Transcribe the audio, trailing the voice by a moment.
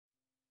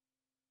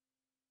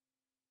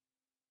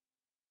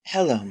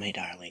Hello, my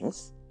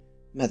darlings.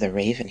 Mother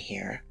Raven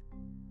here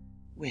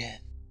with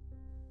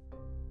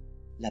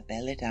La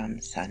Belle Dame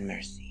sans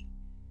Merci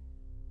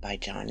by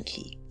John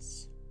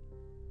Keats.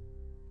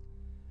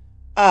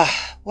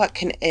 Ah, what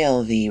can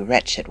ail thee,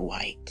 wretched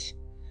wight,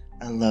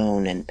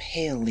 alone and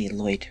palely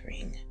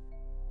loitering?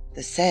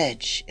 The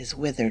sedge is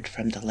withered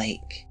from the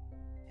lake,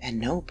 and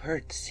no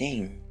birds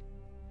sing.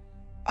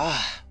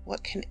 Ah,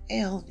 what can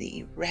ail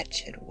thee,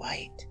 wretched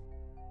wight,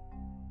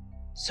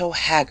 so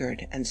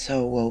haggard and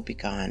so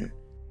woe-begone?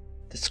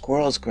 The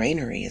squirrel's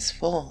granary is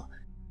full,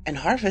 and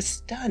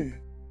harvest's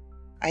done.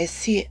 I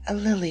see a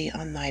lily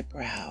on thy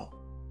brow,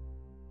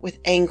 with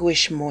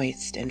anguish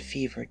moist and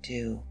fever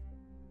dew,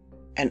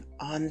 and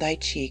on thy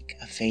cheek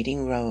a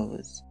fading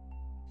rose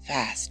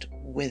fast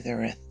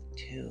withereth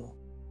too.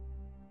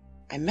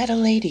 I met a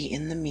lady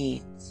in the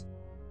meads,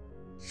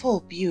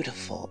 full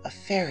beautiful, a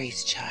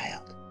fairy's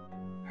child.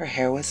 Her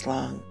hair was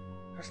long,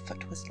 her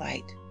foot was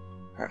light,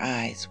 her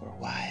eyes were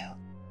wild.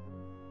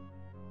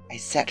 I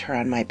set her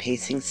on my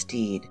pacing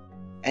steed,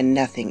 and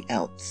nothing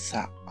else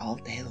saw all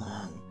day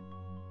long,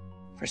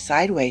 for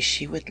sideways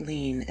she would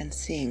lean and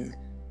sing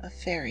a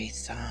fairy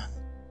song.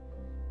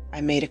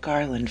 I made a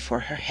garland for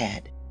her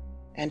head,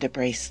 and a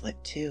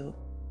bracelet too,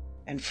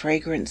 and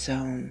fragrant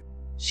zone.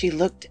 She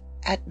looked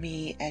at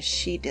me as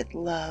she did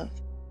love,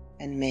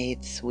 and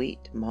made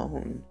sweet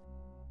moan.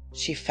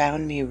 She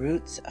found me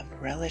roots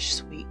of relish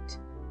sweet,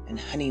 and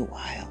honey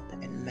wild,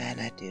 and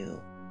manna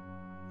dew,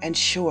 and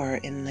sure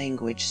in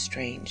language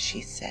strange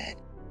she said,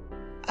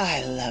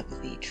 I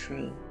love thee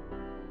true.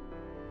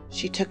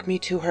 She took me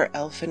to her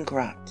elfin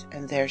grot,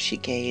 and there she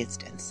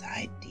gazed and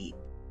sighed deep,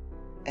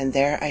 and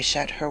there I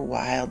shut her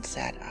wild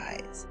sad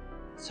eyes,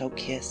 so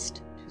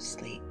kissed to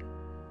sleep.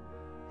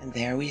 And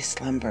there we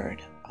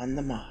slumbered on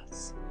the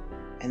moss,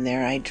 and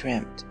there I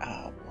dreamt,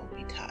 ah, woe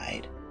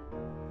betide,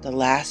 the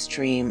last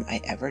dream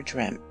I ever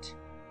dreamt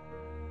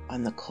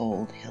on the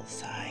cold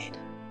hillside.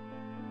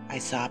 I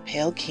saw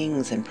pale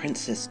kings and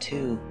princes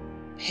too,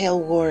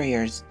 pale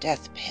warriors,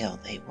 death pale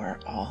they were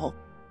all,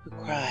 who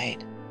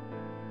cried,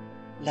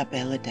 La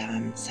Belle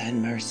Dame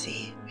sans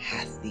Merci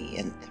hath thee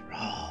in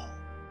thrall.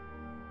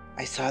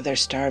 I saw their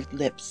starved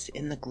lips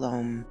in the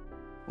gloam,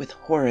 with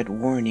horrid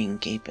warning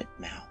gaped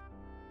mouth,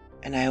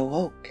 and I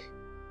awoke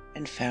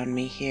and found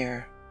me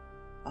here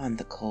on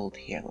the cold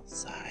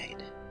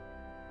hillside.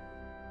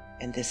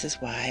 And this is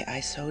why I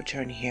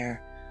sojourn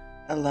here,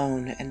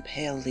 alone and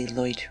palely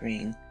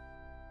loitering,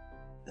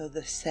 though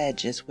the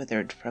sedge is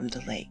withered from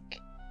the lake,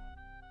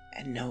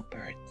 and no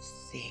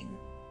birds sing.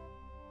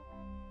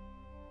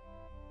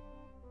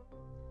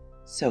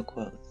 So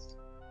quoth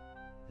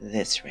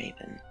this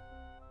raven.